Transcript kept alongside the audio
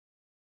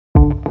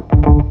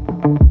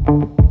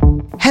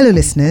Hello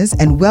listeners,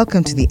 and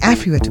welcome to the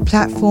Afriwetu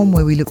platform,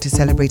 where we look to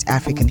celebrate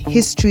African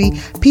history,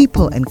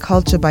 people and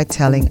culture by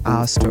telling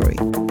our story.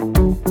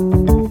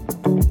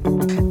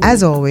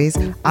 As always,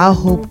 our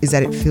hope is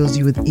that it fills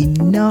you with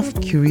enough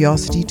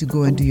curiosity to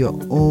go and do your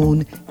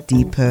own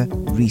deeper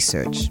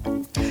research.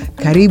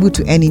 Karibu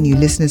to any new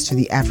listeners to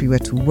the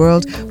Afriwetu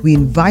world. We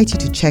invite you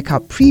to check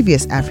out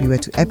previous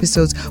Afriwetu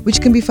episodes, which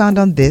can be found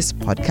on this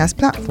podcast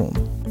platform.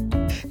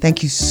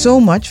 Thank you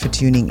so much for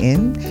tuning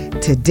in.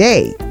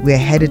 Today, we're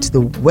headed to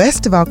the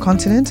west of our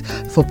continent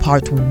for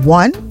part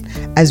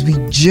 1 as we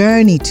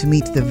journey to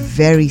meet the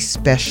very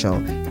special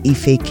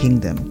Ife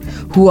Kingdom,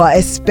 who are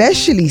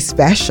especially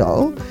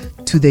special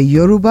to the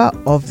Yoruba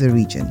of the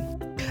region.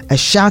 A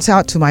shout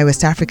out to my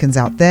West Africans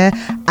out there.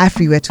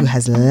 Afriwetu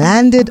has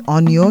landed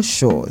on your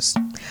shores.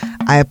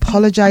 I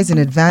apologize in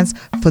advance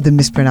for the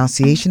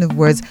mispronunciation of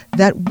words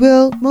that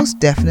will most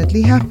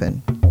definitely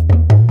happen.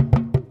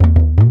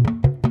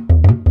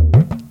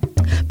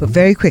 But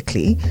very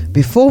quickly,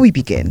 before we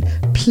begin,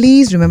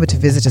 please remember to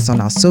visit us on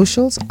our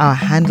socials. Our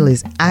handle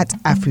is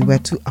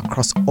 @Afriwetu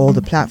across all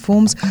the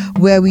platforms,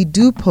 where we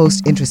do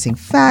post interesting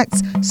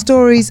facts,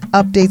 stories,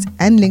 updates,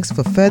 and links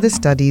for further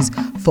studies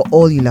for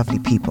all you lovely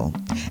people.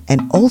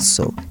 And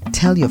also,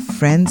 tell your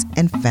friends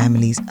and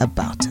families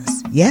about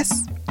us.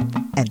 Yes?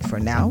 And for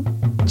now,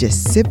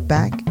 just sit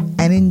back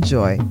and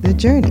enjoy the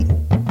journey.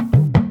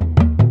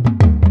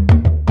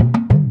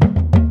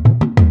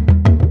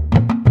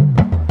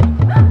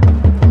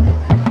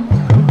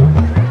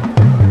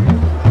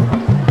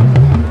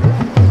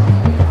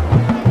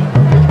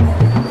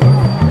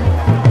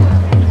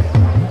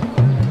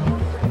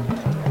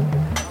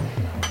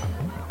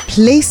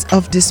 Place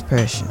of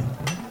dispersion.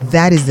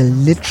 That is the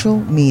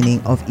literal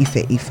meaning of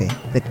Ife,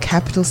 the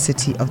capital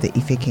city of the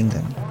Ife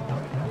Kingdom.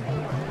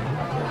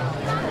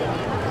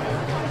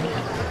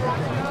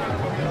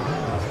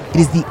 It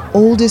is the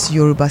oldest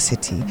Yoruba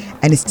city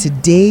and is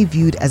today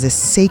viewed as a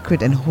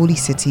sacred and holy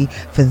city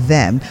for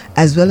them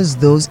as well as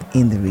those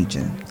in the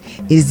region.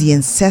 It is the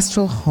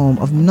ancestral home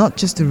of not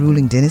just the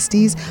ruling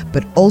dynasties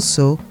but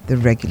also the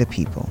regular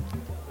people.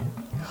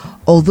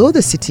 Although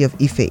the city of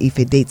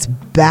Ife dates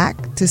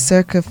back to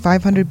circa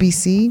 500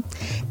 BC,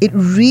 it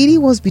really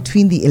was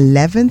between the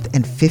 11th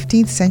and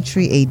 15th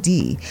century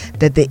AD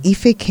that the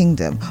Ife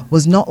Kingdom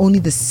was not only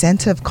the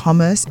center of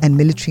commerce and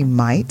military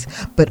might,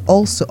 but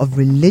also of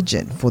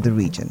religion for the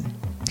region.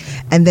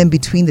 And then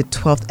between the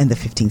 12th and the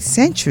 15th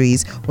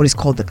centuries, what is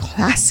called the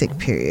Classic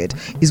period,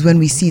 is when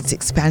we see its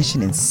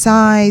expansion in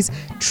size,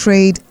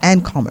 trade,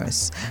 and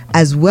commerce,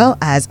 as well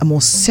as a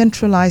more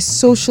centralized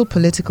social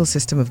political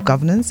system of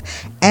governance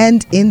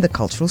and in the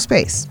cultural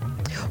space,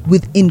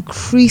 with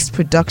increased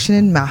production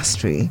and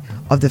mastery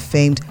of the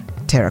famed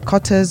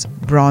terracottas,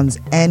 bronze,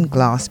 and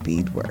glass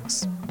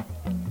beadworks.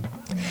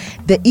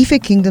 The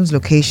Ife Kingdom's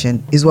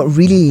location is what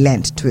really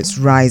lent to its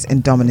rise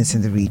and dominance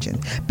in the region,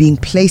 being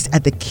placed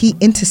at the key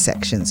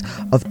intersections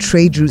of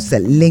trade routes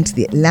that linked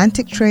the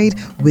Atlantic trade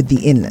with the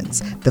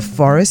inlands, the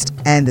forest,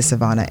 and the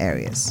savanna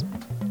areas.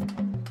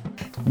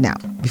 Now,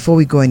 before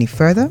we go any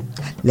further,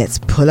 let's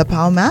pull up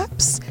our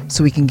maps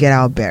so we can get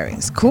our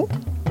bearings. Cool?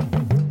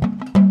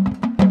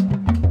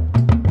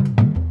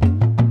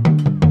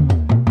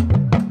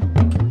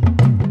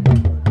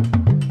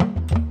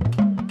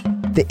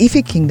 The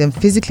Ife Kingdom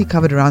physically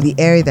covered around the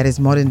area that is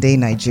modern-day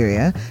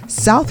Nigeria,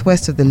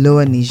 southwest of the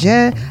lower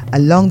Niger,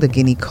 along the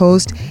Guinea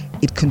coast.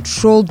 It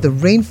controlled the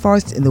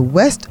rainforest in the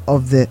west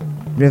of the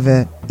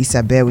river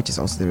Isabe, which is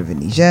also the river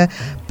Niger,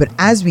 but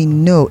as we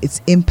know,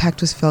 its impact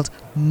was felt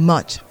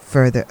much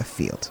further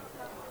afield.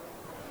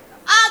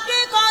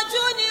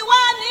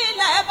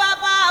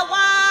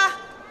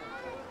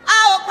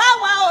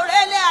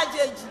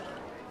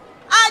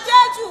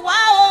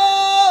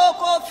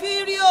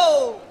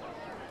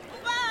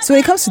 So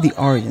when it comes to the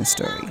origin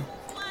story,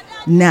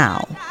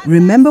 now,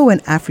 remember when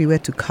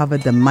Afriwetu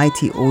covered the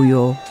mighty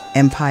Oyo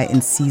Empire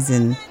in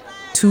season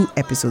 2,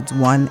 episodes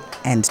 1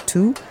 and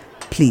 2?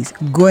 Please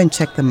go and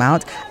check them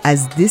out,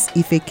 as this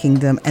Ife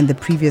Kingdom and the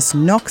previous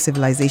Nok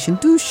civilization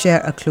do share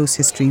a close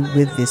history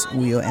with this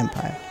Oyo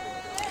Empire.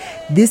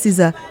 This is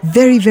a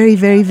very, very,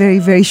 very, very,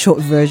 very short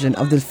version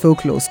of the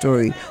folklore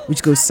story,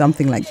 which goes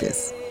something like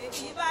this.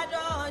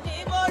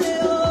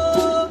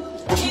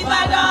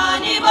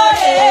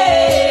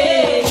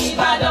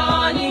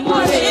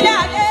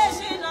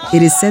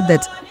 It is said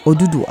that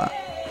Oduduwa,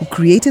 who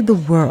created the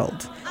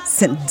world,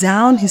 sent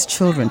down his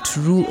children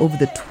to rule over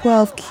the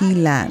 12 key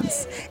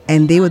lands,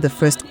 and they were the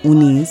first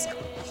Unis,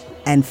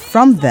 and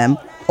from them,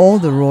 all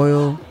the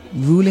royal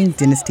ruling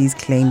dynasties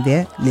claimed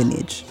their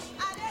lineage.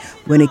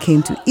 When it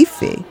came to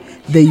Ife,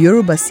 the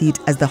Yoruba see it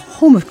as the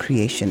home of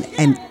creation,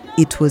 and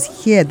it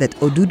was here that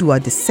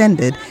Oduduwa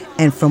descended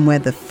and from where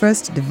the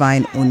first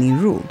divine Oni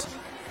ruled.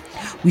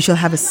 We shall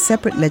have a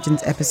separate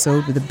Legends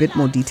episode with a bit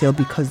more detail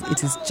because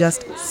it is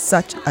just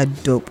such a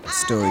dope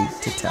story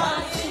to tell.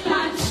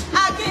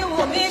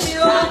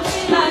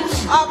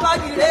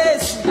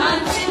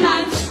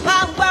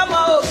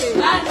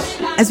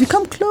 As we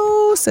come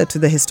closer to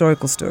the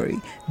historical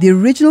story, the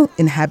original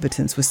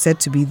inhabitants were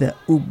said to be the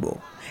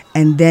Ugbo.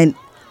 And then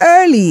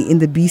early in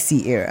the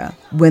BC era,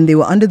 when they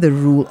were under the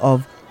rule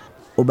of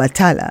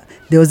Obatala,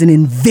 there was an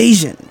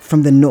invasion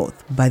from the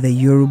north by the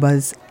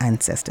Yoruba's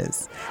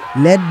ancestors,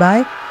 led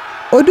by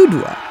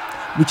Oduduwa,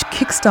 which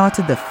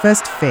kick-started the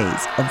first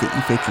phase of the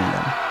Ife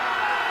kingdom.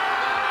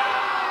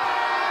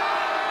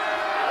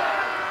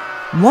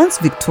 Once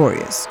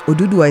victorious,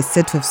 Oduduwa is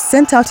said to have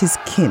sent out his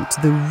kin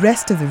to the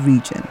rest of the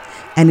region,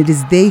 and it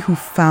is they who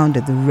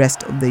founded the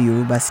rest of the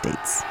Yoruba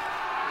states.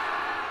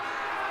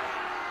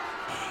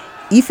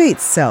 Ife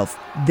itself,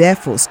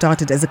 therefore,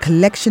 started as a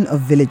collection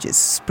of villages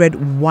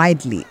spread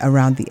widely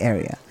around the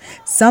area.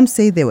 Some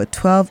say there were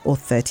 12 or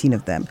 13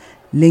 of them,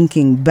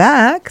 linking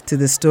back to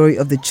the story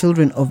of the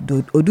children of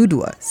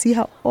Oduduwa. See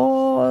how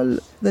all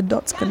the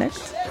dots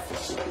connect?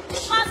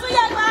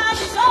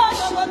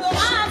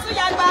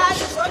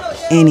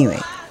 Anyway,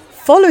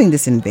 following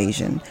this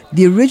invasion,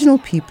 the original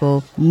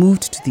people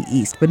moved to the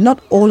east, but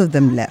not all of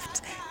them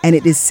left. And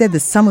it is said that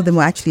some of them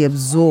were actually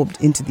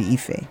absorbed into the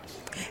Ife,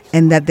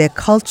 and that their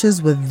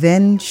cultures were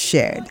then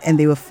shared, and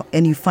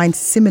you find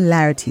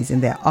similarities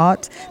in their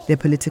art, their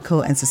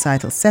political and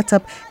societal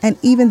setup, and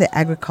even their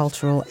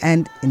agricultural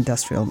and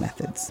industrial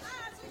methods.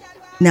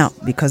 Now,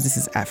 because this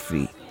is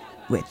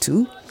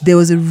Afriwetu, there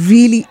was a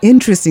really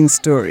interesting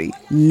story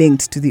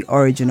linked to the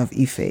origin of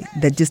Ife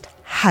that just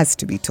has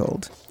to be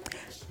told.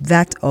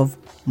 That of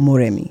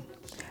Moremi,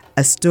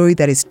 a story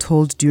that is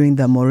told during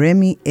the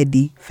Moremi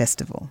Edi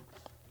festival.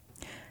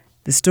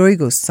 The story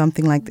goes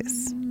something like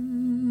this.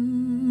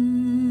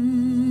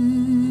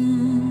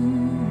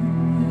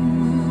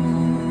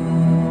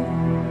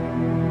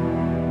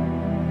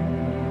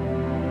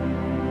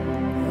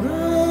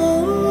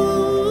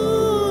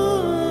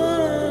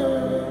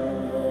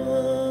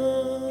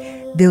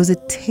 There was a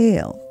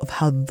tale of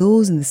how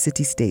those in the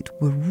city-state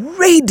were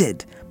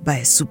raided by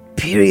a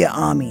superior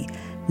army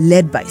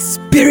led by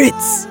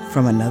spirits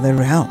from another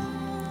realm.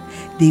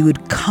 They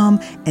would come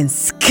and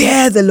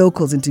scare the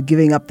locals into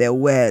giving up their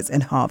wares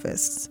and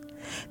harvests.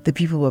 The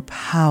people were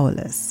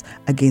powerless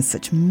against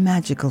such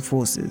magical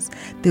forces.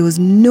 There was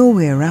no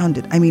way around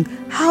it. I mean,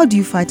 how do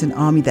you fight an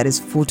army that is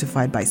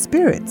fortified by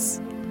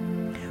spirits?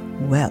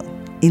 Well,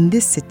 in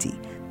this city,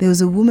 there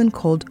was a woman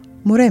called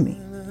Moremi,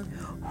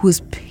 who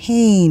was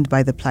pained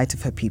by the plight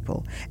of her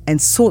people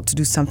and sought to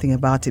do something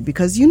about it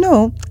because,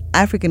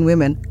 African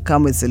women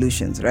come with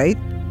solutions, right?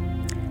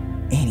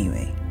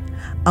 Anyway,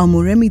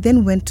 Moremi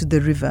then went to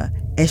the river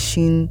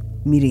Eshin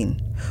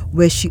Mirin,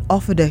 where she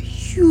offered a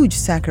huge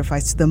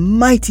sacrifice to the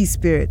mighty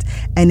spirit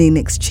and in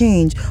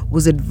exchange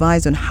was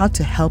advised on how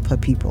to help her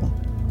people.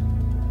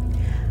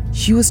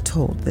 She was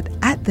told that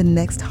at the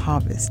next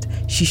harvest,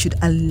 she should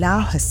allow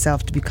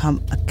herself to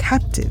become a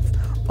captive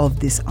of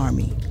this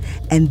army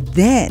and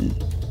then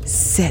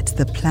set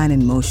the plan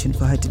in motion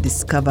for her to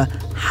discover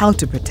how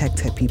to protect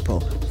her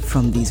people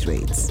from these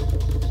raids.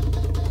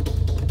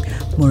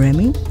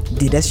 Moremi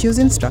did as she was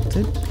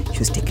instructed. She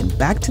was taken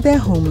back to their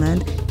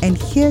homeland, and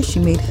here she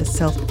made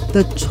herself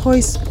the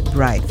choice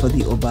bride for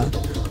the Oba,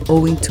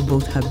 owing to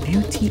both her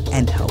beauty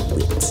and her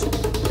wit.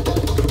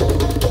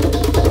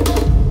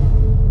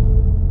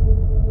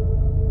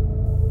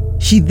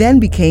 She then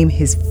became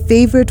his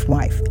favorite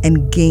wife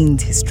and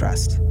gained his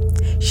trust.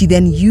 She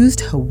then used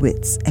her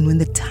wits, and when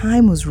the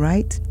time was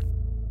right,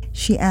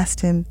 she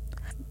asked him,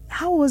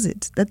 how was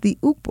it that the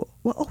Ugbo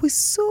were always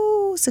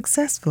so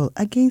successful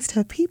against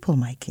her people,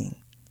 my king?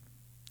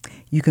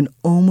 You can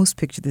almost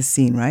picture the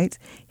scene, right?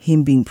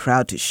 Him being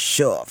proud to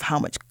show off how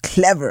much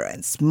cleverer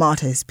and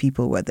smarter his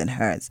people were than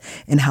hers,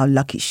 and how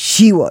lucky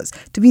she was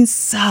to be in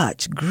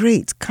such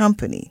great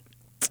company.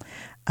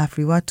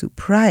 Afriwetu,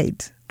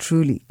 pride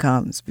truly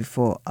comes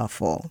before a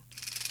fall.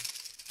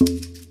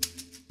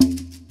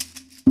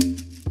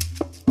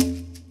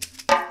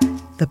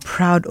 The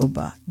proud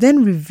Oba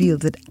then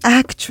revealed that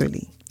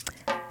actually,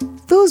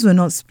 those were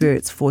not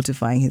spirits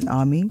fortifying his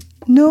army.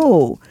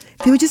 No,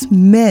 they were just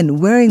men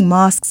wearing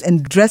masks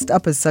and dressed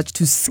up as such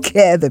to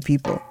scare the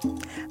people.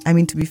 I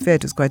mean, to be fair,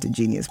 it was quite a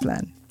genius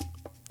plan.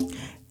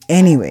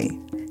 Anyway,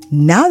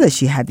 now that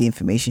she had the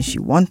information she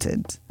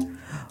wanted,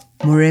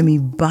 Moremi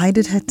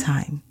bided her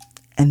time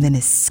and then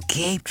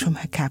escaped from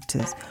her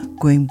captors,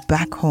 going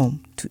back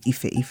home to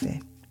Ife.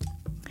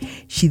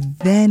 She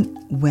then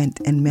went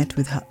and met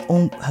with her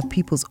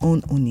people's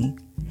own Oni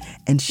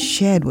and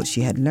shared what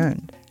she had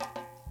learned.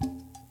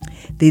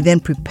 They then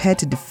prepared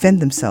to defend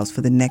themselves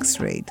for the next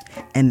raid.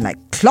 And like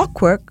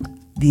clockwork,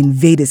 the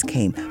invaders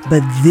came.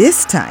 But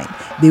this time,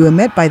 they were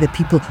met by the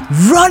people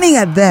running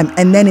at them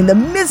and then in the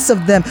midst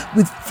of them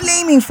with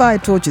flaming fire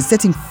torches,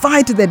 setting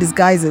fire to their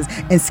disguises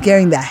and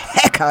scaring the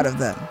heck out of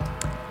them.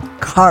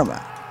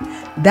 Karma.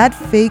 That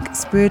fake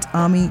spirit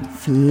army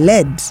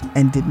fled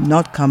and did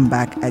not come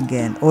back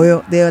again.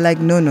 Oyo, they were like,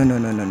 no.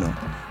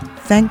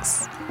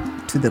 Thanks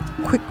to the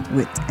quick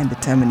wit and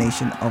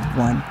determination of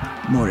one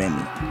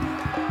Moremi.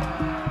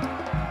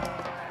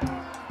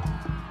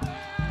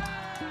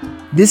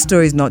 This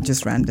story is not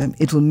just random.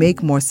 It will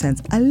make more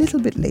sense a little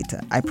bit later,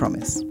 I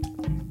promise.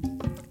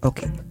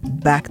 Okay,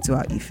 back to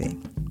our Ife.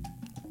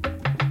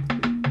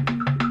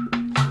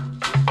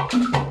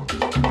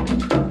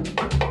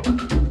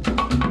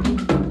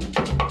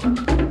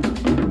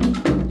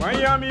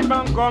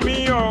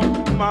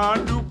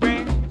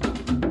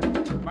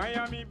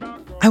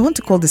 I want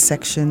to call this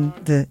section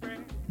the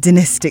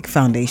Dynastic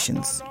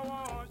Foundations.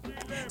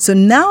 So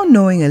now,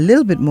 knowing a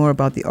little bit more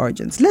about the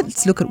origins,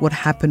 let's look at what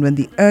happened when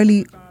the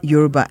early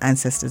Yoruba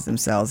ancestors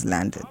themselves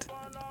landed.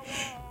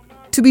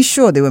 To be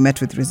sure, they were met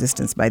with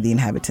resistance by the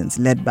inhabitants,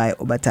 led by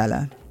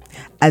Obatala.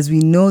 As we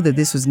know that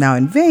this was now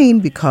in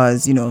vain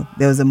because,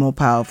 there was a more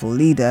powerful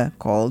leader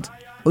called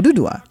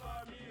Oduduwa.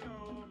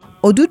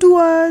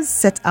 Oduduwa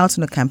set out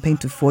on a campaign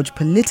to forge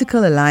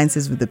political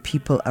alliances with the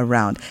people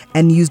around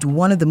and used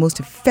one of the most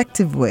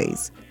effective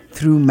ways,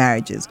 through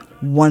marriages,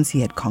 once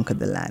he had conquered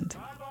the land.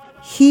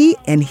 He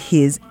and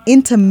his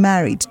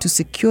intermarried to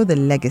secure the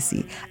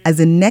legacy, as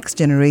the next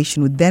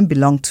generation would then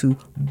belong to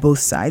both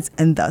sides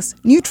and thus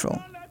neutral.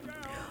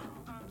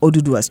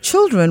 Oduduwa's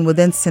children were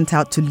then sent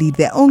out to lead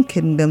their own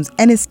kingdoms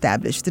and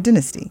establish the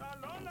dynasty.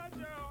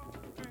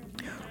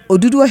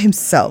 Oduduwa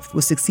himself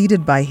was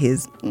succeeded by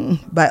his,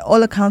 by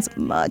all accounts,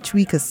 much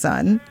weaker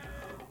son,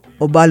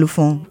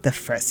 Obalufon I.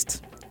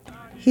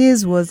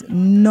 His was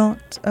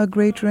not a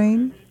great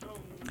reign.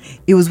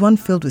 It was one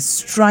filled with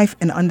strife,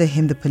 and under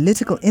him the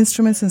political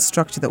instruments and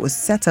structure that was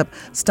set up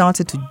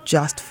started to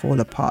just fall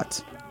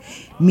apart,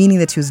 meaning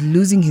that he was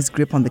losing his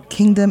grip on the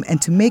kingdom,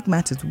 and to make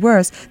matters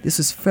worse, this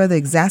was further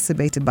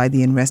exacerbated by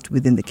the unrest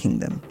within the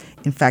kingdom.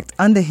 In fact,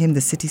 under him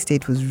the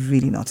city-state was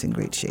really not in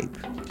great shape.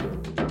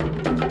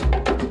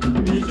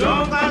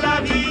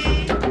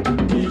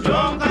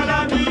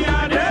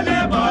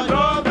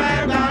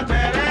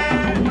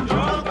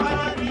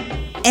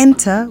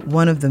 Enter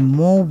one of the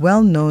more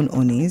well-known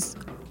Onis,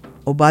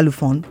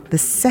 Obalufon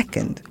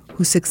II,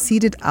 who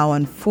succeeded our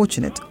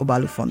unfortunate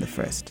Obalufon I.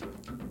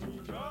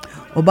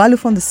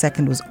 Obalufon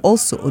II was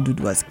also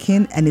Oduduwa's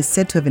kin and is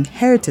said to have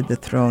inherited the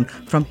throne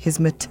from his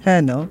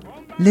maternal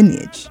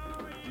lineage.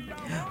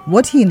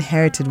 What he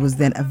inherited was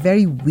then a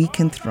very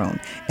weakened throne,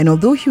 and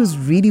although he was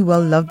really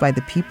well loved by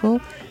the people,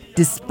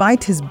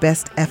 despite his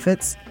best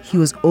efforts, he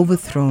was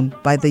overthrown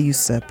by the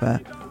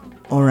usurper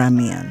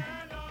Oranmiyan.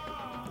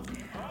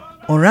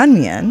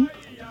 Oranmiyan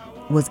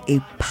was a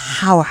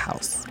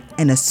powerhouse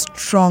and a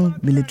strong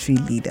military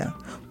leader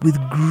with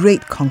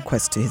great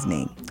conquests to his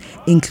name,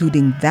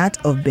 including that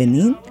of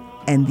Benin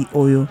and the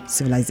Oyo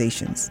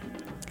civilizations.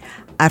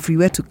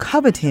 Afriwetu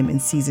covered him in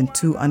season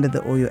 2 under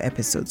the Oyo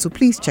episode, so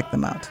please check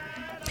them out.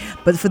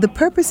 But for the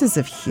purposes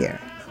of here,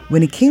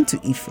 when it came to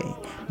Ife,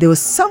 there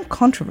was some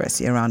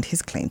controversy around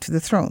his claim to the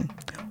throne.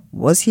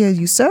 Was he a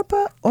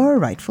usurper or a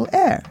rightful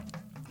heir?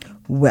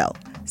 Well,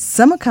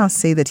 some accounts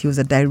say that he was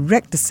a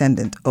direct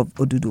descendant of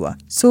Oduduwa,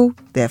 so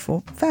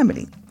therefore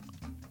family.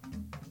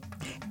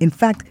 In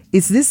fact,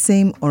 it's this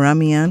same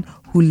Oranmiyan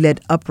who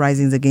led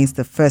uprisings against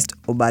the first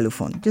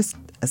Obalufon. Just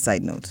a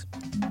side note.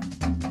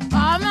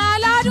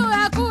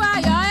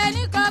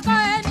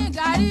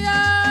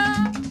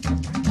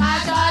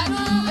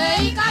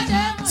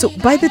 So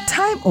by the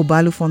time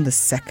Obalufon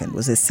II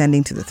was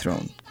ascending to the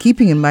throne,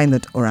 keeping in mind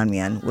that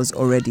Oranmiyan was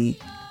already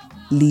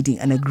leading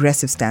an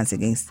aggressive stance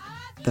against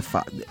the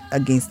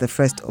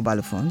first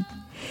Obalufon,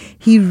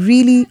 he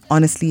really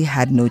honestly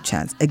had no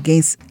chance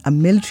against a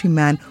military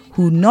man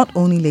who not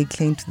only laid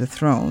claim to the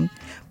throne,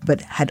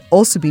 but had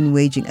also been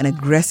waging an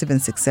aggressive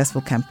and successful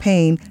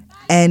campaign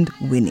and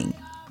winning.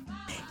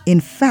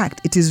 In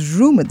fact, it is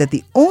rumored that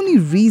the only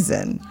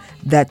reason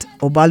that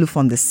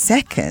Obalufon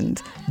II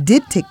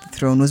did take the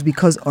throne was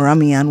because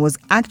Oranmiyan was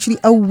actually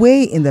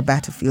away in the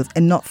battlefield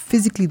and not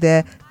physically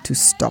there to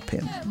stop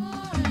him.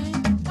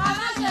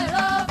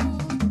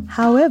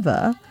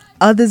 However,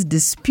 others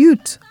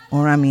dispute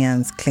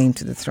Oranmiyan's claim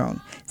to the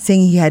throne,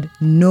 saying he had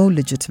no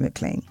legitimate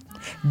claim.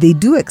 They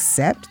do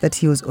accept that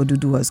he was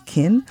Oduduwa's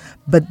kin,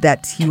 but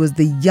that he was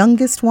the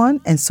youngest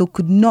one and so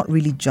could not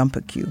really jump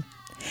a queue.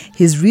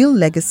 His real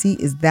legacy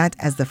is that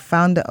as the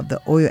founder of the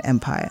Oyo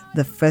Empire,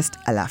 the first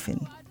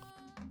Alafin.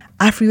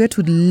 Afriwetu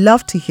would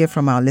love to hear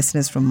from our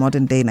listeners from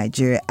modern-day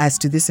Nigeria as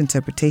to this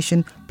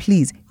interpretation.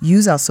 Please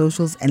use our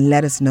socials and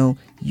let us know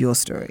your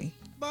story.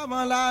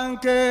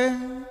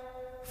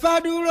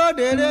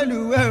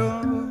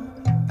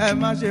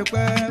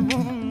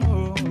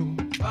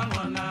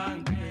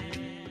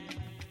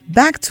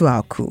 Back to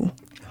our coup.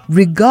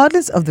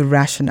 Regardless of the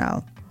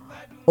rationale,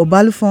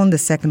 Obalufon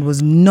II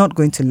was not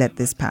going to let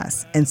this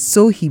pass, and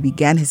so he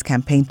began his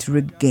campaign to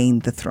regain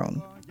the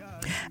throne.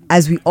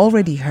 As we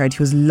already heard,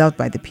 he was loved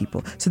by the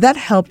people, so that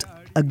helped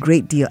a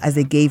great deal as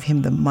they gave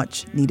him the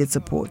much needed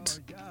support.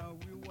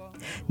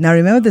 Now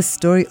remember the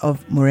story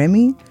of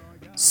Moremi?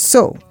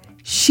 So,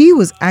 she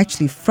was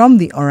actually from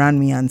the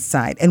Oranmiyan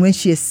side, and when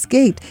she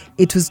escaped,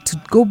 it was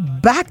to go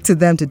back to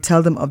them to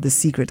tell them of the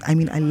secret. I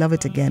love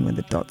it again when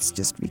the dots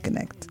just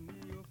reconnect.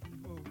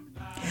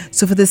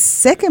 So for the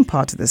second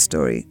part of the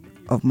story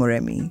of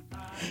Moremi,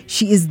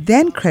 She is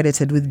then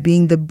credited with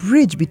being the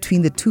bridge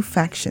between the two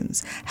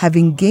factions,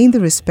 having gained the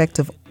respect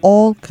of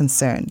all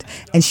concerned,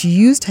 and she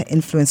used her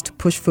influence to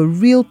push for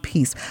real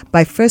peace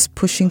by first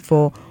pushing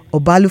for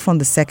Obalufon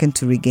II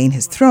to regain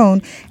his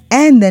throne,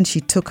 and then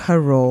she took her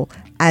role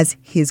as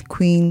his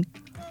Queen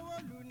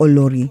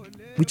Olori,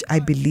 which I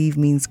believe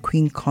means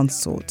Queen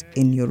Consort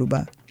in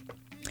Yoruba.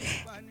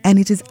 And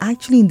it is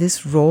actually in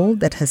this role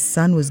that her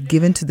son was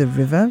given to the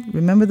river,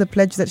 remember the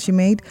pledge that she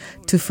made,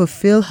 to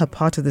fulfill her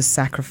part of the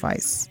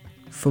sacrifice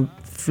for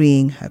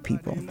freeing her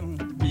people.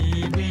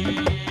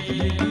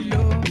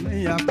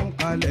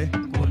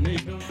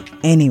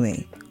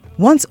 Anyway,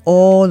 once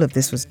all of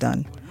this was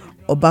done,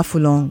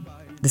 Obafulon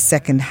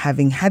II,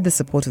 having had the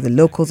support of the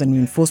locals and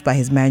reinforced by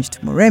his marriage to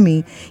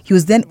Moremi, he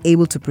was then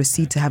able to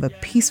proceed to have a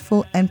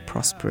peaceful and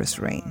prosperous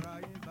reign.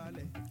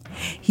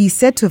 He is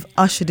said to have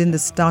ushered in the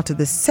start of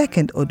the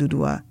second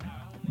Oduduwa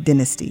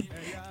dynasty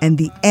and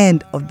the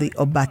end of the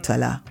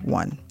Obatala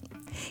one.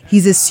 He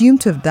is assumed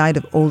to have died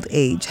of old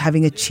age,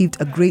 having achieved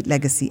a great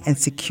legacy and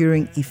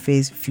securing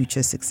Ife's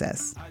future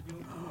success.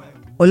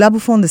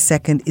 Olabufon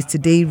II is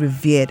today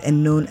revered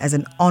and known as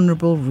an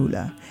honorable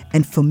ruler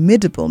and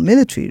formidable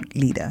military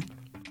leader,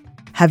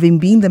 having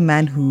been the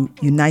man who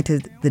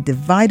united the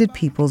divided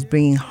peoples,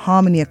 bringing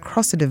harmony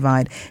across the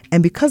divide,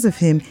 and because of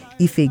him,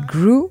 Ife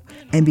grew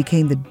and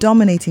became the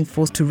dominating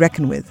force to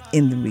reckon with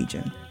in the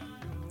region.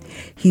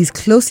 He is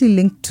closely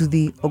linked to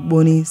the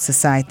Ogboni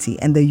society,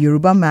 and the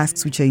Yoruba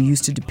masks which are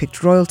used to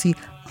depict royalty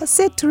are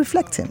said to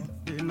reflect him.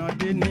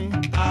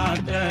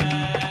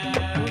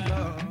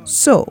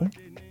 So,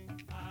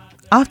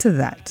 after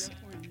that,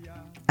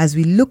 as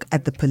we look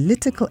at the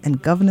political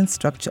and governance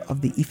structure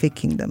of the Ife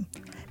kingdom,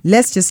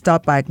 let's just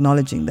start by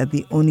acknowledging that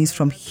the Onis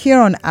from here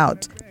on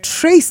out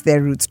trace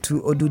their roots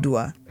to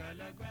Oduduwa.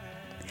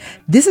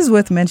 This is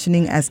worth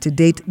mentioning as to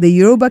date, the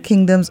Yoruba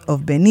kingdoms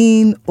of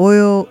Benin,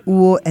 Oyo,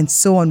 Uwo, and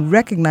so on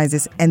recognize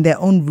this, and their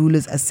own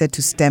rulers are said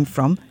to stem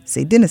from,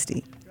 say,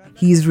 dynasty.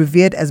 He is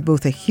revered as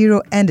both a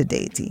hero and a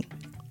deity.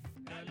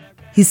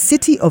 His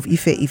city of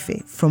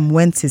Ife, from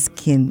whence his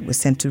kin was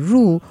sent to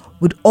rule,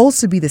 would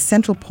also be the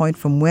central point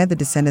from where the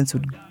descendants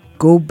would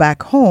go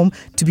back home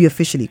to be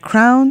officially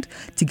crowned,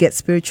 to get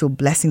spiritual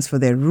blessings for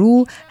their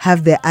rule,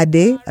 have their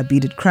ade, a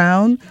beaded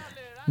crown,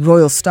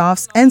 royal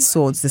staffs and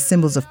swords, the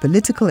symbols of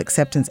political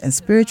acceptance and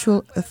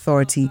spiritual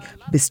authority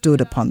bestowed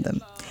upon them.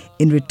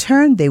 In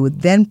return, they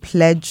would then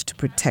pledge to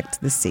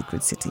protect the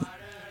sacred city.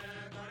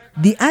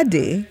 The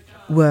ade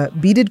were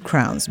beaded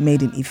crowns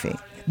made in Ife.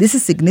 This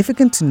is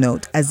significant to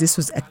note as this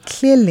was a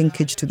clear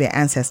linkage to their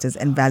ancestors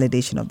and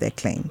validation of their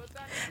claim.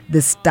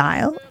 The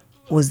style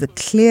was the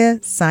clear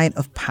sign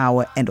of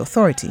power and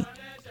authority.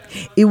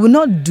 It would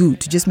not do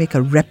to just make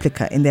a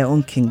replica in their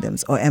own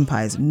kingdoms or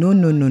empires.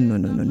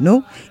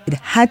 No. It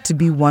had to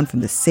be one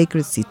from the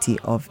sacred city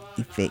of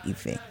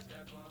Ife.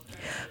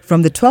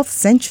 From the 12th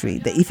century,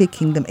 the Ife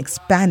kingdom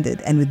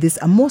expanded, and with this,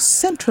 a more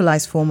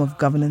centralized form of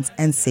governance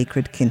and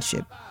sacred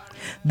kinship.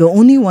 The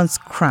only once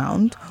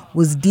crowned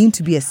was deemed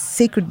to be a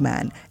sacred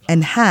man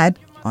and had,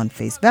 on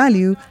face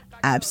value,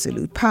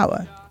 absolute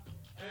power.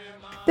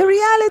 The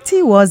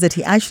reality was that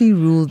he actually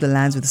ruled the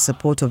lands with the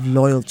support of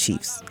loyal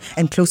chiefs,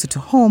 and closer to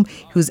home,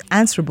 he was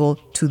answerable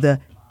to the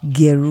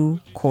Geru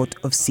court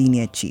of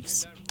senior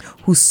chiefs,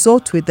 who saw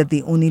to it that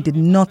the Oni did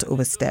not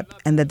overstep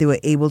and that they were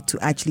able to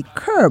actually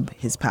curb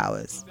his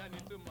powers.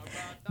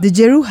 The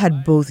Geru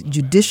had both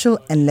judicial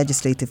and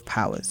legislative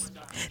powers.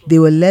 They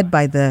were led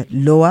by the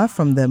Loa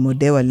from the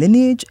Modewa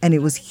lineage, and it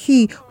was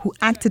he who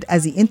acted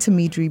as the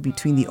intermediary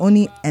between the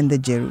Oni and the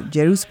Geru.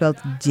 Geru spelled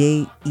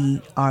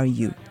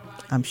Jeru.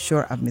 I'm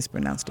sure I've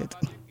mispronounced it.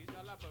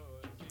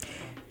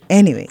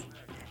 Anyway,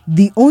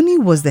 the Oni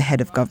was the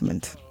head of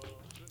government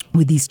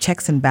with these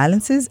checks and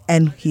balances,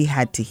 and he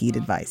had to heed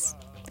advice.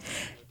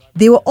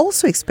 They were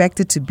also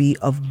expected to be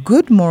of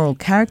good moral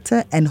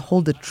character and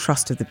hold the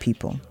trust of the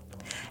people.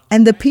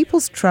 And the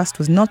people's trust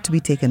was not to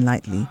be taken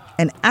lightly,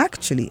 and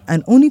actually,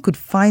 an Oni could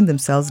find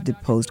themselves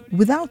deposed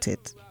without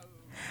it.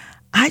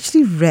 I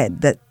actually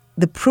read that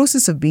the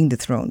process of being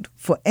dethroned,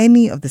 for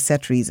any of the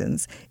set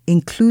reasons,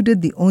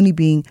 included the Oni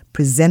being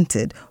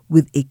presented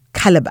with a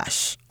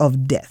calabash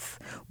of death,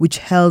 which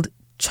held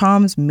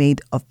charms made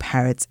of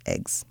parrots'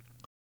 eggs.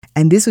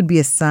 And this would be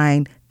a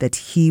sign that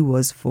he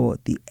was for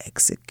the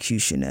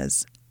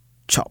executioner's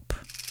chop.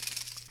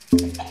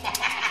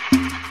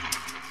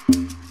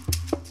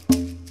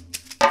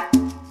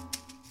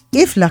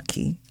 If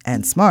lucky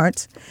and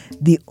smart,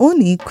 the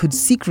Oni could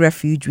seek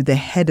refuge with the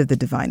head of the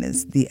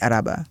diviners, the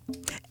Araba,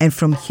 and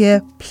from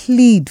here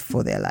plead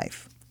for their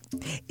life.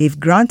 If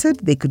granted,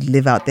 they could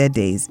live out their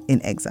days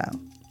in exile.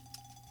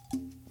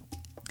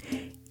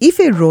 Ife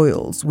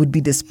royals would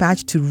be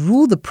dispatched to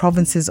rule the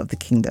provinces of the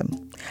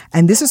kingdom,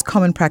 and this was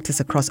common practice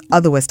across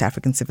other West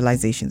African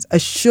civilizations, a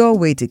sure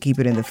way to keep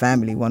it in the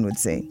family, one would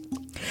say.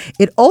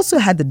 It also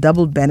had the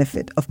double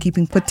benefit of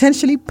keeping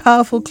potentially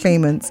powerful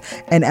claimants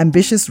and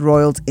ambitious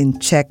royals in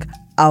check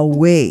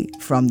away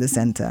from the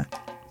center.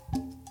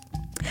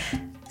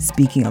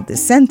 Speaking of the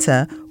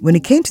center, when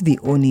it came to the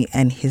Oni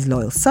and his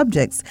loyal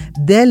subjects,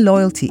 their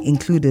loyalty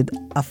included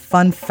a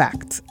fun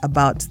fact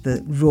about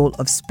the role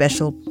of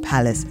special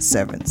palace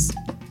servants.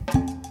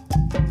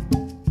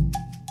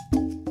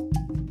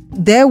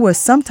 There were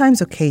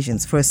sometimes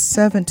occasions for a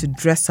servant to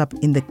dress up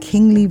in the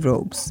kingly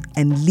robes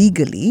and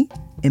legally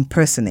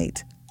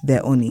impersonate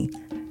their Oni,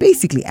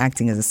 basically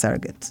acting as a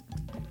surrogate.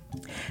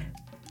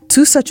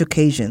 Two such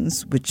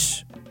occasions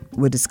which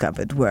were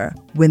discovered were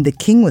when the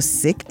king was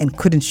sick and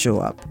couldn't show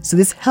up. So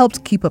this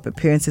helped keep up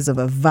appearances of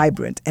a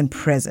vibrant and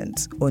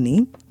present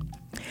Oni.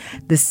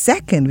 The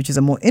second, which is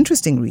a more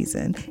interesting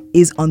reason,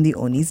 is on the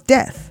Oni's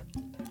death.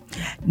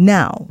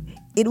 Now,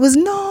 it was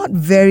not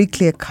very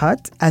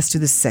clear-cut as to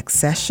the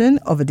succession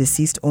of a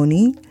deceased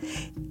Oni.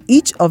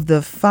 Each of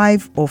the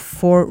 5 or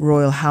 4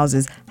 royal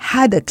houses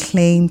had a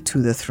claim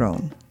to the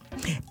throne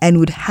and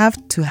would have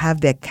to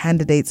have their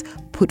candidates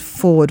put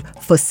forward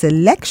for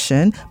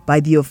selection by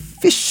the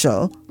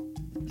official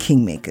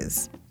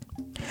kingmakers.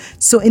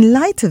 So in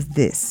light of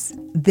this,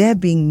 there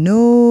being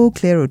no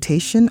clear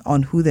rotation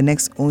on who the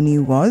next Oni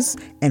was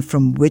and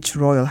from which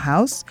royal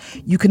house,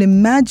 you can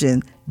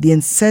imagine the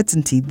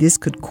uncertainty this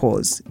could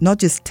cause, not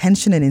just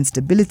tension and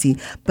instability,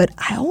 but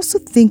I also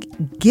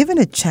think, given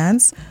a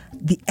chance,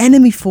 the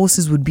enemy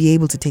forces would be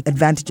able to take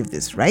advantage of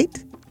this,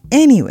 right?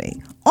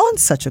 Anyway, on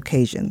such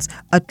occasions,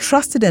 a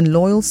trusted and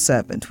loyal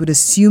servant would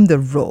assume the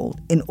role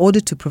in order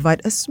to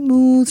provide a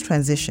smooth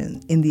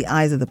transition in the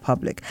eyes of the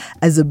public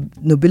as the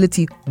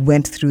nobility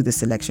went through the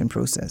selection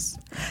process.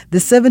 The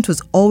servant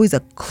was always a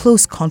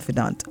close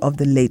confidant of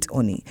the late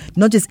Oni.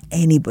 Not just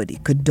anybody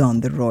could don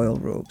the royal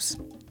robes.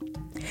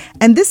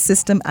 And this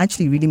system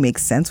actually really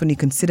makes sense when you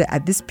consider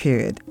at this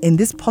period, in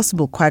this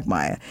possible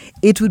quagmire,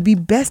 it would be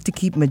best to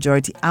keep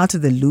majority out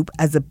of the loop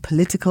as a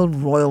political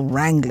royal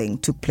wrangling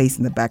took place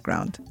in the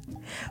background,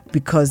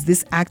 because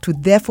this act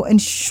would therefore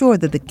ensure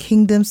that the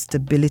kingdom's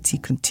stability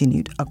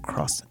continued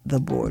across the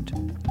board.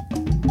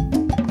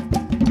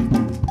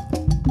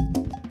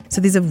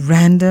 So there's a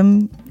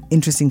random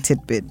interesting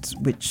tidbit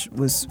which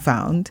was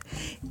found,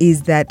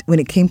 is that when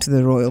it came to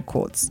the royal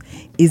courts,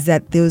 is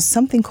that there was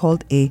something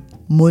called a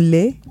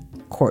mole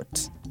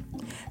court.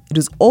 It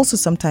was also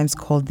sometimes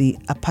called the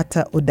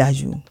apata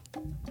odaju,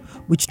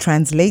 which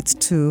translates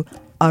to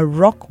a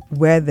rock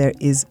where there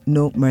is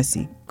no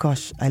mercy.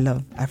 Gosh, I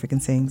love African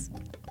sayings.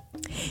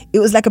 It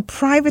was like a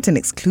private and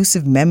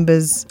exclusive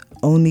members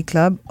only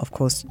club, of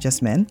course,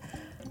 just men,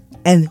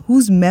 and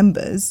whose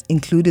members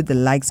included the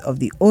likes of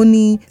the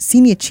Oni,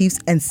 senior chiefs,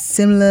 and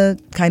similar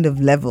kind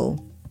of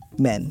level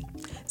men.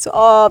 So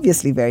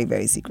obviously very,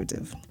 very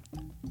secretive.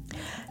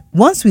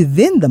 Once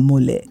within the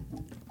mole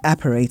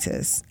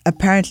apparatus,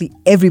 apparently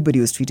everybody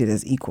was treated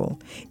as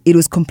equal. It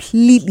was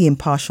completely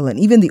impartial, and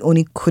even the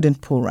Oni couldn't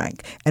pull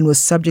rank and was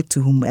subject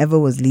to whomever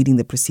was leading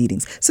the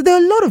proceedings. So there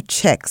are a lot of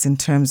checks in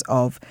terms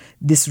of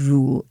this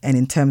rule and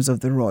in terms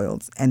of the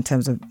royals and in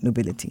terms of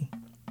nobility.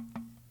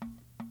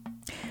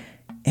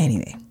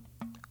 Anyway,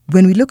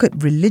 when we look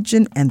at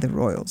religion and the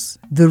royals,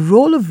 the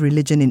role of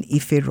religion in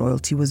Ife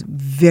royalty was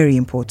very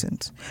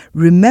important.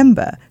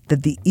 Remember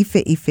that the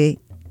Ife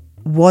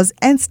was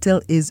and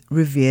still is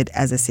revered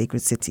as a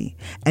sacred city.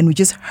 And we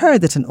just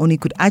heard that an Oni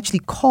could actually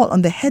call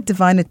on the head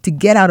diviner to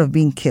get out of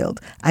being killed.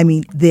 I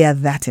mean, they are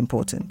that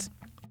important.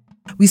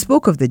 We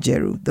spoke of the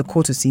Jeru, the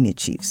court of senior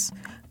chiefs,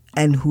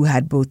 and who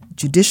had both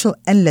judicial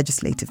and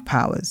legislative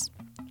powers.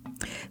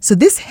 So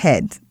this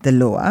head, the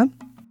Loa,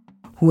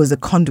 who was a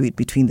conduit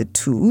between the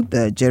two,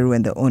 the Jeru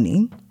and the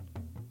Oni,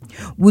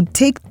 would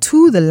take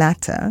to the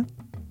latter,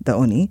 the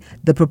Oni,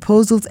 the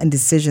proposals and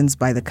decisions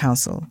by the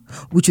council,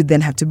 which would then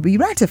have to be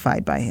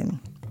ratified by him.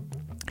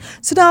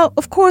 So now,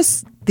 of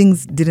course,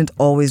 things didn't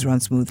always run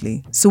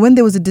smoothly. So when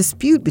there was a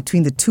dispute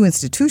between the two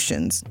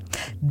institutions,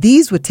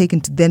 these were taken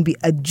to then be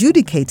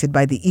adjudicated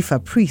by the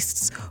Ifa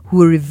priests, who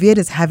were revered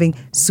as having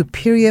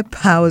superior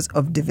powers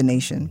of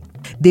divination.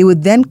 They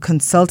would then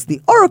consult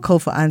the oracle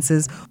for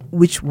answers,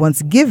 which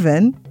once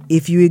given,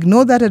 if you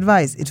ignore that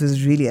advice, it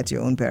was really at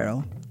your own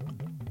peril.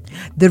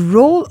 The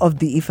role of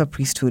the Ifa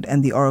priesthood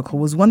and the oracle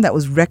was one that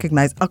was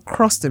recognized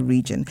across the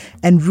region,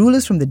 and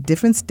rulers from the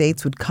different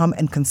states would come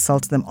and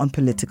consult them on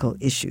political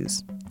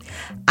issues.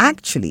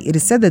 Actually, it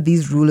is said that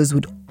these rulers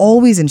would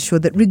always ensure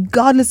that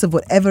regardless of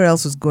whatever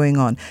else was going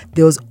on,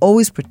 there was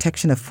always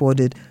protection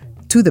afforded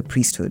to the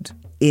priesthood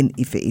in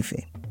Ife.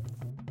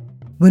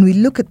 When we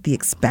look at the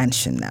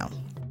expansion now,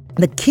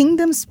 the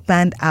kingdom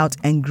spanned out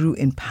and grew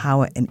in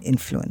power and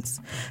influence.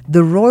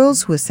 The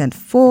royals who were sent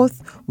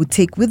forth would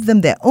take with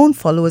them their own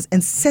followers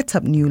and set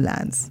up new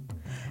lands.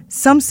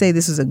 Some say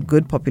this was a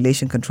good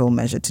population control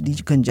measure to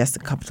decongest the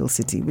capital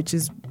city, which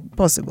is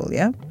possible,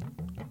 yeah?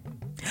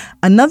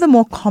 Another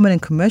more common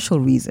and commercial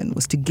reason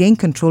was to gain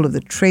control of the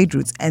trade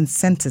routes and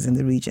centers in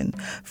the region,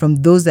 from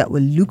those that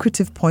were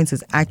lucrative points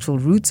as actual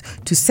routes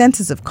to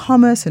centers of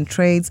commerce and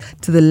trades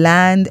to the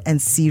land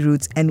and sea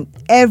routes and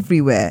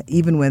everywhere,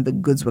 even when the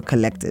goods were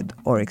collected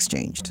or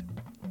exchanged.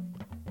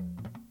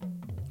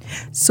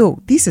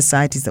 So these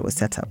societies that were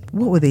set up,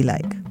 what were they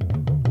like?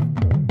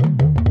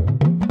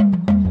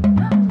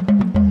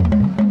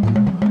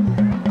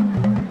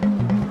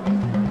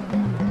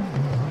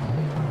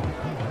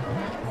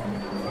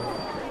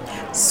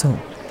 So,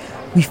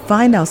 we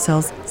find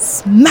ourselves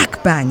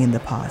smack bang in the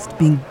past,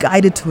 being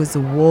guided towards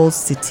the walled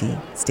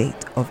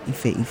city-state of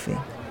Ife.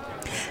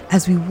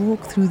 As we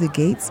walk through the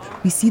gates,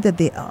 we see that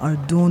they are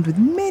adorned with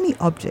many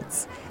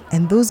objects,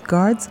 and those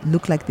guards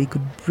look like they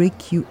could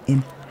break you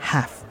in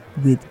half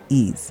with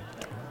ease.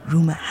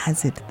 Rumor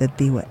has it that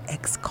they were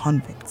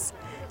ex-convicts,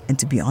 and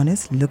to be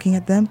honest, looking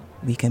at them,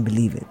 we can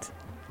believe it.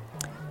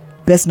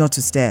 Best not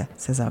to stare,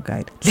 says our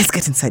guide. Let's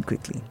get inside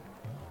quickly.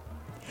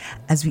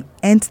 As we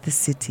enter the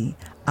city,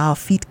 our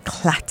feet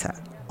clatter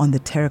on the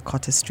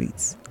terracotta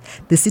streets.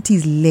 The city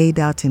is laid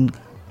out in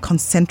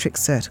concentric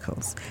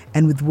circles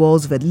and with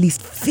walls of at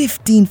least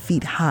 15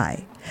 feet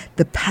high.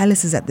 The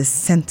palace is at the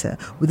center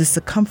with a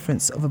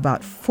circumference of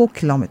about 4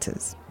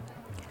 kilometers.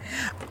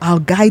 Our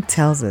guide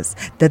tells us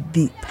that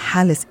the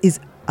palace is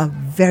a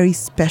very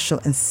special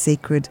and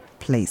sacred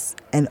place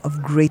and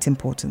of great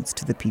importance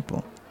to the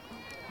people.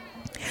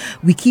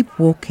 We keep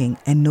walking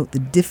and note the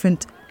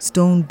different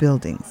stone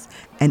buildings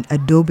and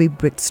adobe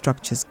brick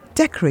structures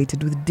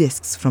decorated with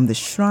discs from the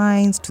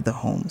shrines to the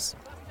homes.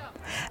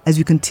 As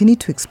we continue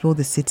to explore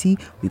the city,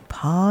 we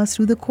pass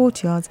through the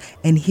courtyards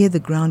and here the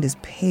ground is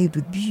paved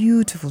with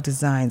beautiful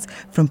designs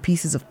from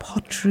pieces of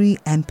pottery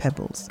and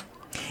pebbles.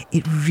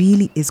 It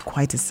really is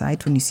quite a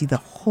sight when you see the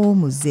whole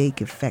mosaic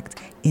effect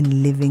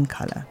in living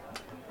color.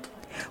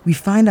 We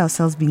find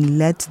ourselves being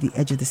led to the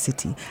edge of the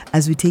city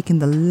as we take in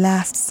the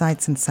last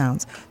sights and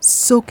sounds,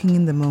 soaking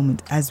in the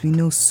moment as we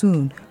know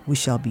soon we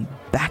shall be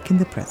back in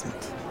the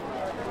present.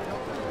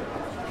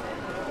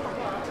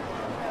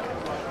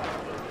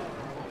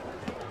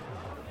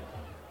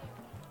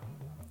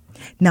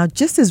 Now,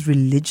 just as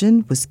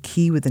religion was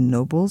key with the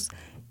nobles,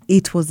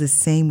 it was the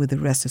same with the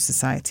rest of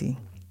society.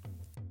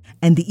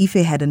 And the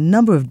Ife had a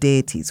number of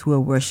deities who were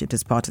worshipped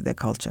as part of their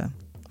culture.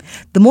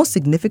 The most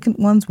significant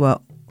ones were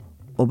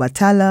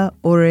Obatala,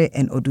 Ore,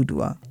 and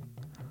Oduduwa,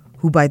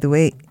 who, by the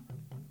way,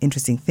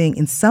 interesting thing,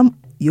 in some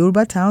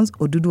Yoruba towns,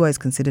 Oduduwa is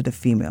considered a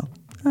female.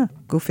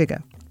 Go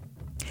figure.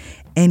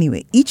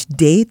 Anyway, each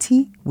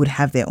deity would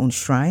have their own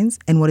shrines,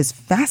 and what is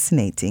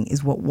fascinating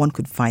is what one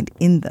could find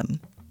in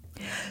them.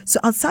 So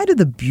outside of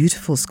the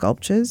beautiful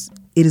sculptures,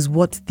 it is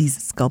what these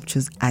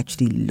sculptures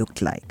actually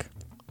looked like.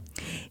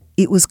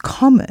 It was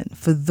common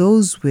for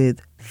those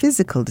with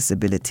physical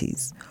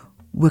disabilities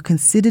were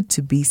considered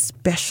to be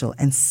special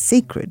and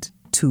sacred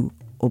to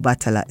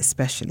Obatala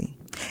especially,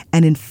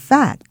 and in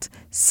fact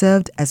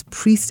served as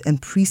priests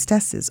and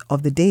priestesses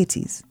of the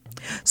deities.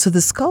 So the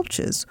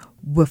sculptures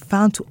were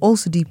found to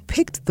also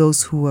depict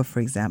those who were, for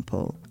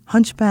example,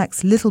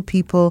 hunchbacks, little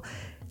people,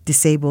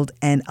 disabled,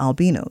 and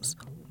albinos.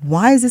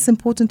 Why is this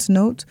important to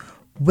note?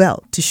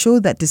 Well, to show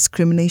that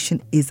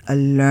discrimination is a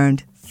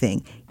learned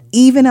thing.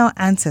 Even our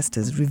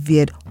ancestors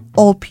revered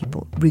all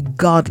people,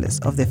 regardless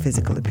of their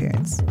physical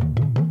appearance.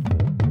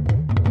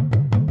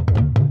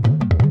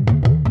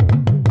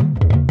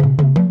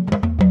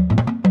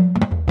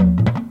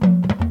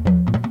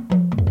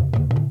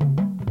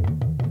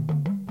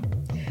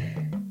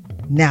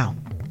 Now,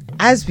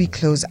 as we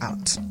close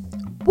out,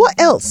 what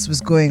else was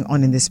going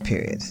on in this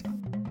period?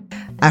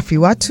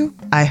 Afriwatu,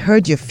 I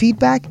heard your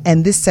feedback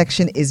and this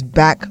section is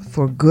back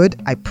for good,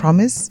 I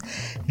promise.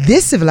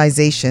 This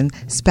civilization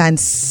spans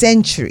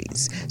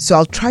centuries, so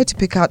I'll try to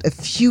pick out a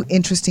few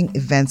interesting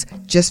events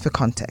just for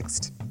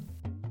context.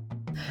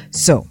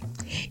 So,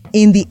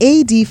 in the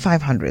AD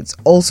 500s,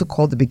 also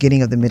called the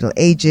beginning of the Middle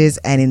Ages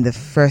and in the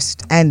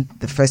first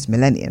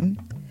millennium,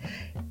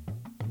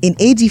 in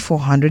AD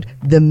 400,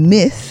 the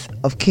myth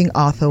of King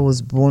Arthur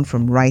was born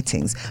from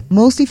writings,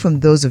 mostly from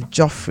those of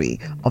Geoffrey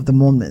of the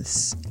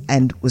Monmouths,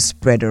 and was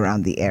spread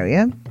around the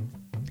area.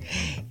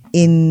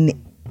 In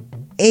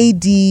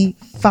AD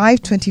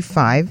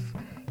 525,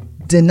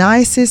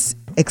 Dionysius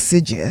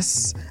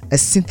Exiguus, a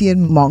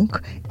Scythian monk,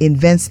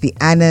 invents the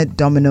Anno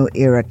Domini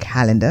era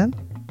calendar,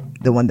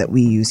 the one that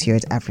we use here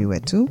at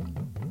Afriwetu.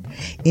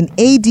 In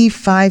AD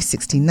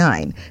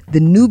 569,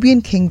 the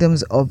Nubian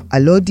kingdoms of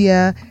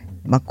Alodia,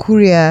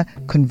 Makuria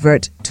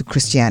convert to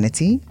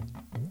Christianity.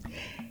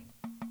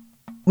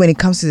 When it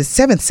comes to the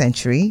 7th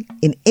century,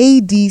 in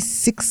AD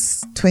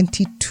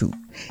 622,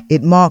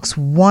 it marks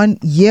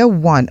year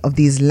one of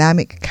the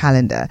Islamic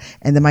calendar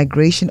and the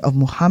migration of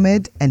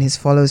Muhammad and his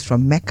followers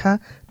from Mecca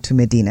to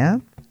Medina.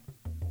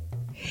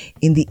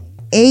 In the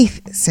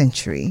 8th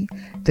century,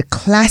 the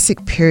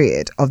classic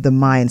period of the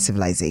Mayan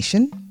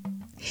civilization.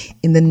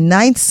 In the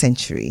 9th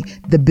century,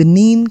 the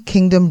Benin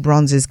Kingdom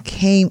bronzes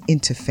came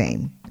into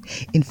fame.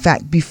 In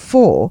fact,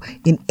 before,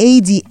 in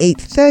AD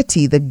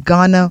 830, the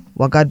Ghana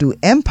Wagadu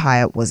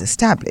Empire was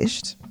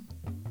established.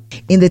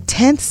 In the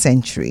 10th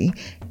century,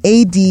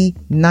 AD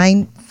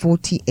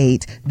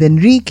 948, the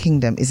Nri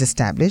Kingdom is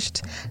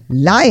established.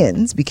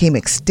 Lions became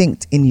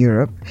extinct in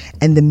Europe,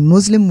 and the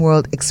Muslim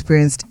world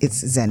experienced its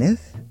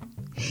zenith.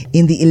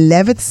 In the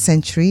 11th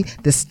century,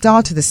 the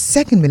start of the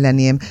 2nd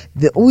millennium,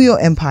 the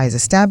Uyo Empire is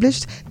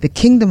established. The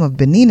Kingdom of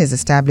Benin is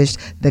established.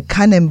 The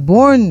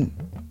Kanem-Born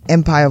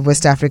Empire of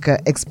West Africa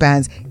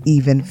expands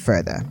even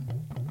further.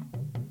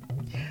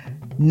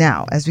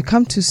 Now, as we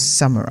come to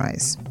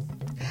summarize,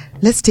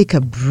 Let's take a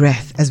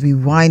breath as we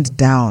wind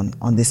down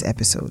on this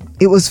episode.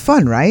 It was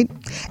fun, right?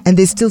 And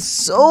there's still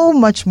so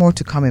much more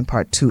to come in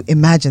part 2.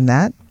 Imagine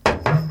that.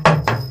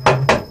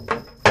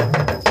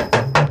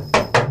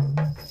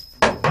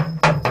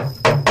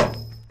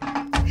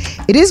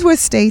 It is worth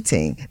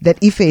stating that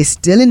Ife is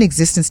still in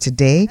existence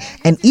today,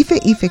 and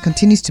Ife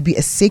continues to be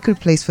a sacred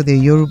place for the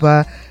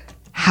Yoruba,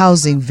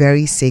 housing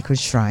very sacred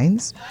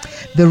shrines.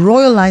 The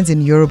royal lines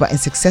in Yoruba and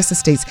successor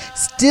states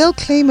still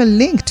claim a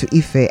link to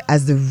Ife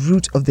as the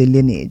root of the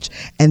lineage,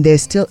 and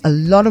there's still a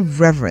lot of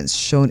reverence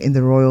shown in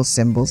the royal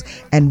symbols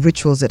and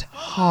rituals that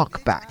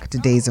hark back to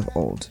days of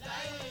old.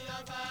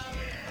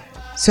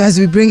 So as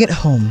we bring it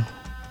home,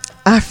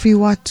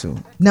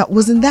 Afriwatu. Now,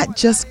 wasn't that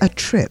just a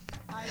trip?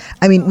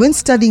 I mean, when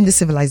studying the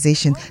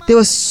civilization, there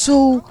were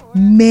so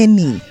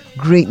many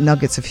great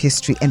nuggets of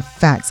history and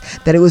facts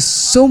that it was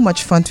so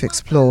much fun to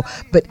explore,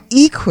 but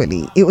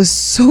equally, it was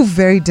so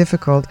very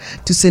difficult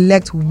to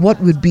select what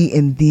would be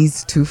in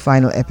these 2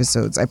 final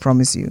episodes, I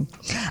promise you.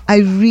 I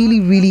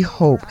really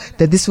hope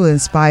that this will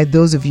inspire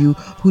those of you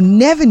who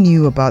never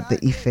knew about the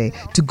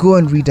Ife to go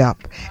and read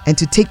up and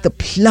to take the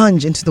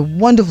plunge into the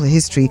wonderful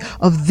history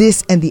of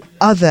this and the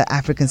other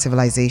African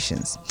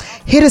civilizations.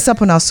 Hit us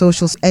up on our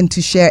socials and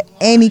to share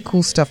any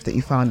cool stuff that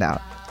you found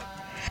out.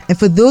 And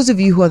for those of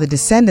you who are the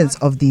descendants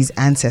of these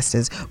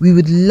ancestors, we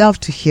would love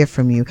to hear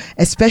from you,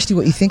 especially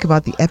what you think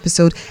about the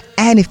episode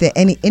and if there are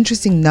any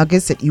interesting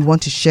nuggets that you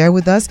want to share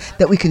with us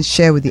that we can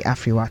share with the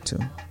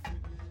Afriwatu.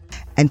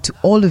 And to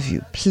all of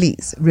you,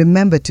 please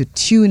remember to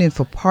tune in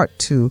for part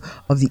 2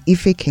 of the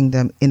Ife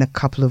Kingdom in a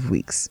couple of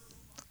weeks.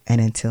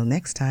 And until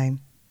next time,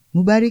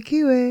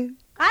 Mubarikiwe.